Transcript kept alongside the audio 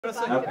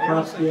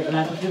across the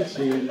Atlantic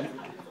Sea,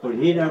 but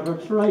he never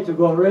tried to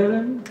go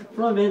railing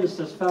from Ennis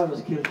as far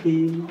as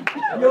Kilkee.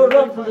 You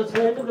run for the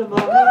train in the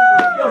morning,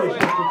 you're just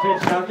the train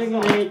starting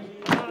at 8.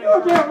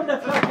 You're there when the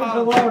clock is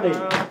the morning,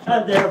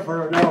 and there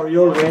for an hour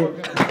you'll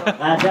wait.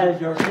 And as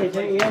you're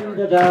sitting in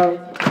the dark,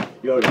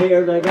 you'll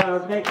hear the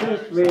guard make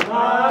this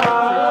remark.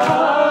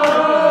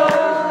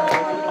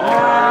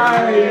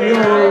 Are you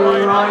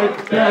right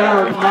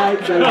there,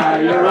 Michael?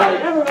 Are you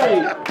right?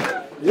 Everybody!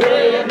 You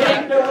think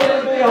that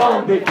we'll be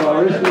home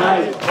before it's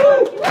night.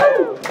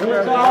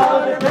 It's all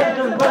depends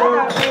on whether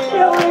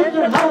you leave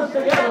your house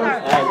together.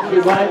 And she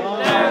might,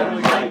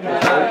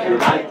 she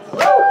might.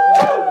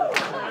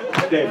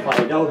 They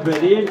find out where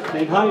the inn's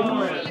been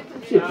hiding.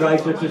 She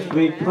drives such a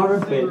sweet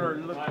parfait.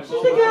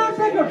 She's a girl,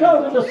 take her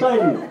down to the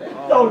side.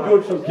 Don't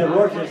do some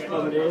divorces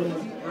coming in.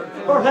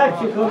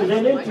 Perhaps she comes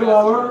in 2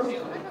 hours.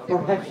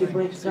 Perhaps she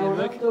breaks down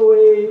up the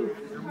way.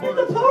 And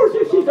the powers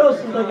if she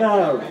doesn't, the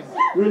girl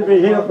will be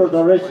here for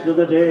the rest of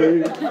the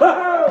day.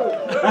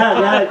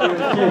 And as you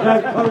sit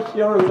and curse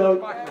your luck,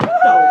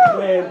 don't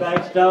sway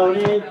back down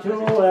into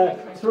a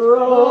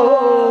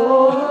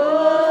throne.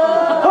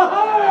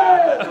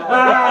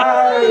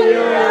 Are you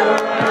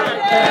right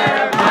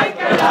there,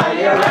 Michael? Are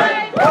you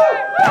right?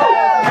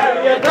 Have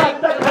you got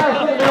the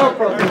passion out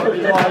for good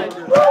life?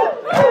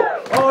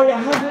 Oh, you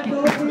haven't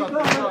got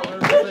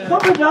it. It's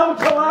coming down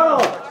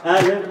tomorrow,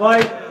 and it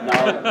might. No,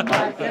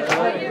 Michael,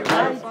 are you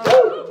right?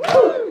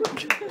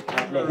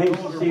 And the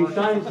hasty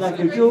signs like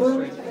a jewel.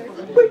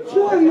 But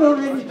you're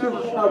ready to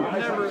shout.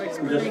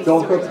 The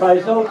stoker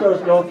cries out,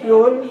 there's no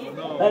fuel,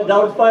 and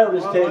down fire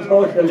is taken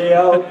totally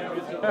out.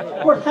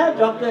 But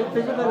hands up that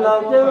bit of a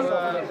log there.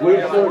 We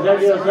should tell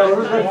you there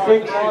is a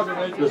fix.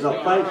 There's a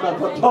fight up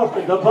for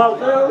talking about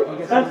there,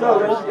 and the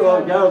rest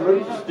go down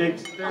with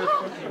sticks.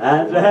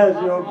 And as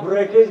you're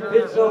breaking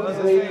bits of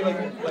sleep,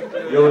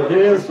 you'll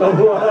hear some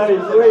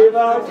wise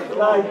remarks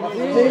like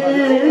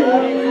these.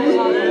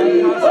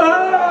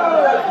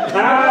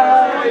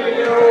 Are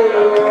you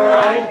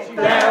right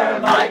there,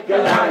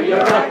 Michael? Are you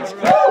right?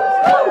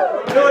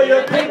 Do you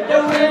think the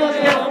wind's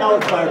getting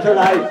out for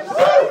tonight?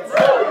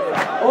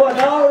 Oh,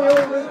 now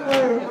you'll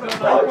require.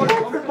 Now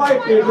it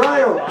might be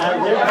drier,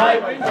 and it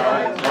might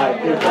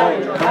be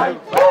drier.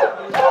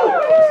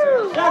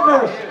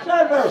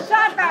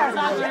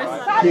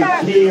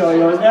 Kilkee, or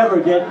you'll never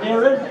get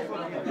near it.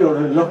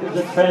 You'll look at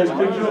the train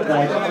picture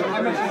back.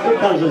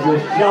 Because there's a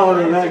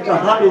showering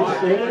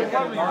alcoholics in it.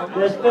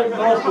 They spend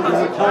most of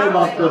their time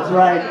off the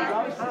track.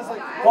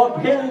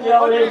 Uphill the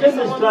old engine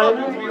is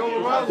driving.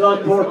 Those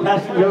poor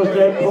passengers,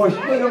 they push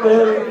with the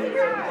wheel.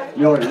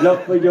 Your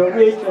luck when you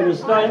reach the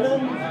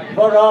diamond,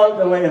 but all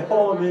the way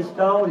home is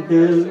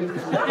downhill.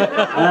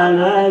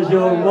 And as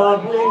you're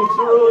wobbling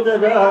through the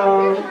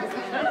door,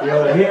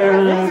 you'll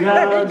hear the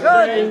girl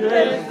sing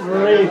this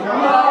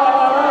remark.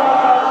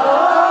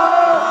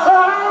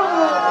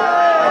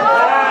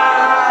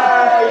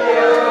 Are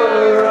you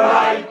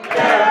right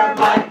there,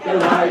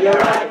 Michael? Are you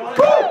right?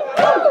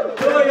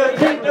 Do you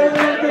think there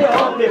will be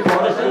home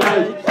before us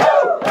tonight?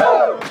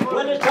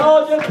 When it's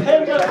all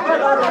depends on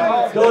whether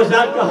those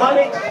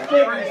alcoholics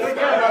stick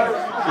together,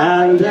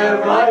 and they're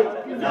right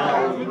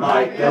now,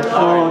 Michael,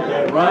 so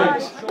they're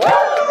right.